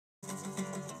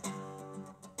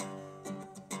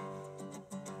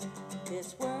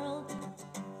This world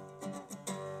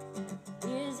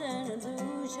is an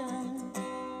illusion.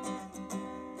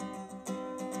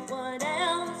 What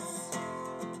else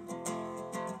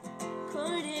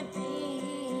could it be?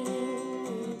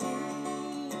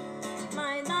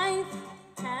 My life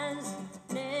has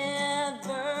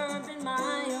never been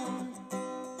my own.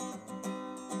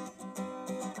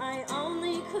 I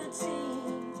only could see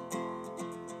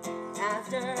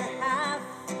after half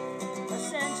a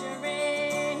century.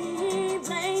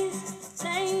 Blaze,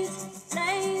 blaze,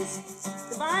 blaze,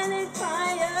 the violet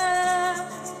fire.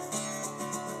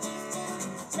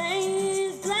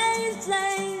 Blaze, blaze,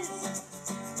 blaze,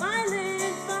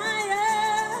 violet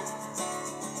fire.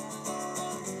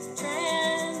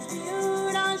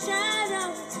 Transmute our shadow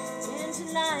into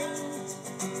light.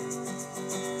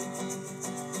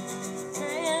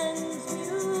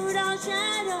 Transmute our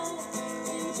shadow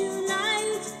into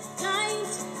light,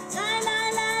 light, light,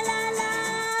 light, light,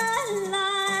 light,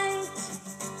 light.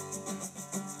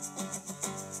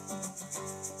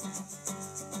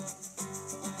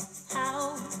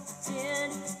 How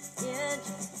did it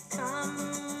come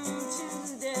to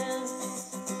this?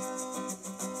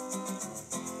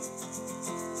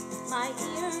 My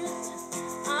ears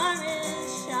are in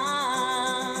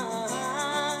shock.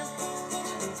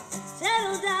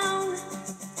 Settle down,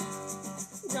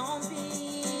 don't be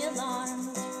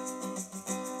alarmed.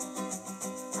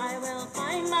 I will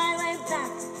find my way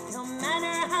back, no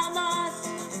matter how lost.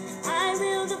 I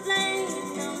will the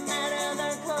flame, no matter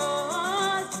the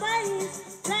cost. Blaze,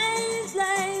 blaze,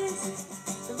 blaze,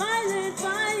 the violet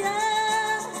fire.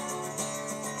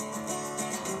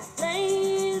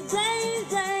 Blaze, blaze,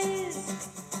 blaze,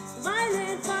 the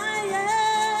violet fire.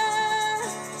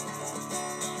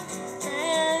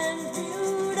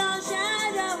 Transmute our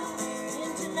shadow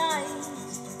into light.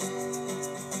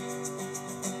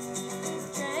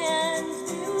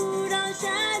 Transmute our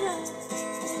shadow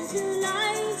into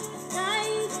light,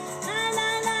 light, light,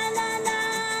 light, light,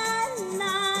 light,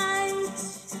 light.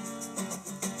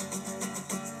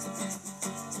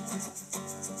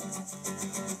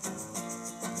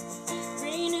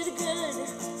 Green is the good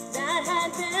that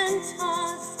had been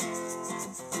tossed.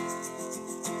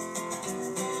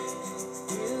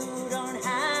 You don't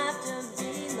have to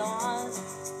be lost.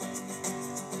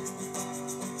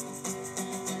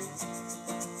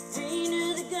 Green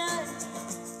is the good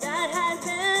that had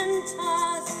been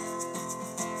tossed.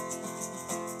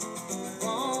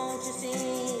 Won't you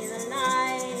see the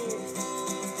light?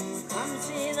 Come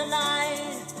see the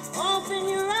light. Open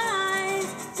your eyes.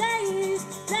 Blaze,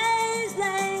 blaze,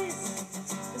 blaze,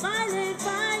 the violet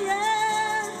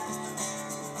fire.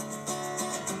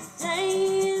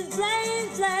 Blaze,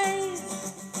 blaze, blaze,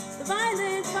 the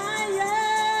violet fire.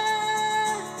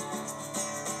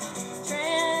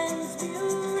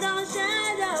 Transmute our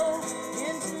shadow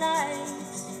into light.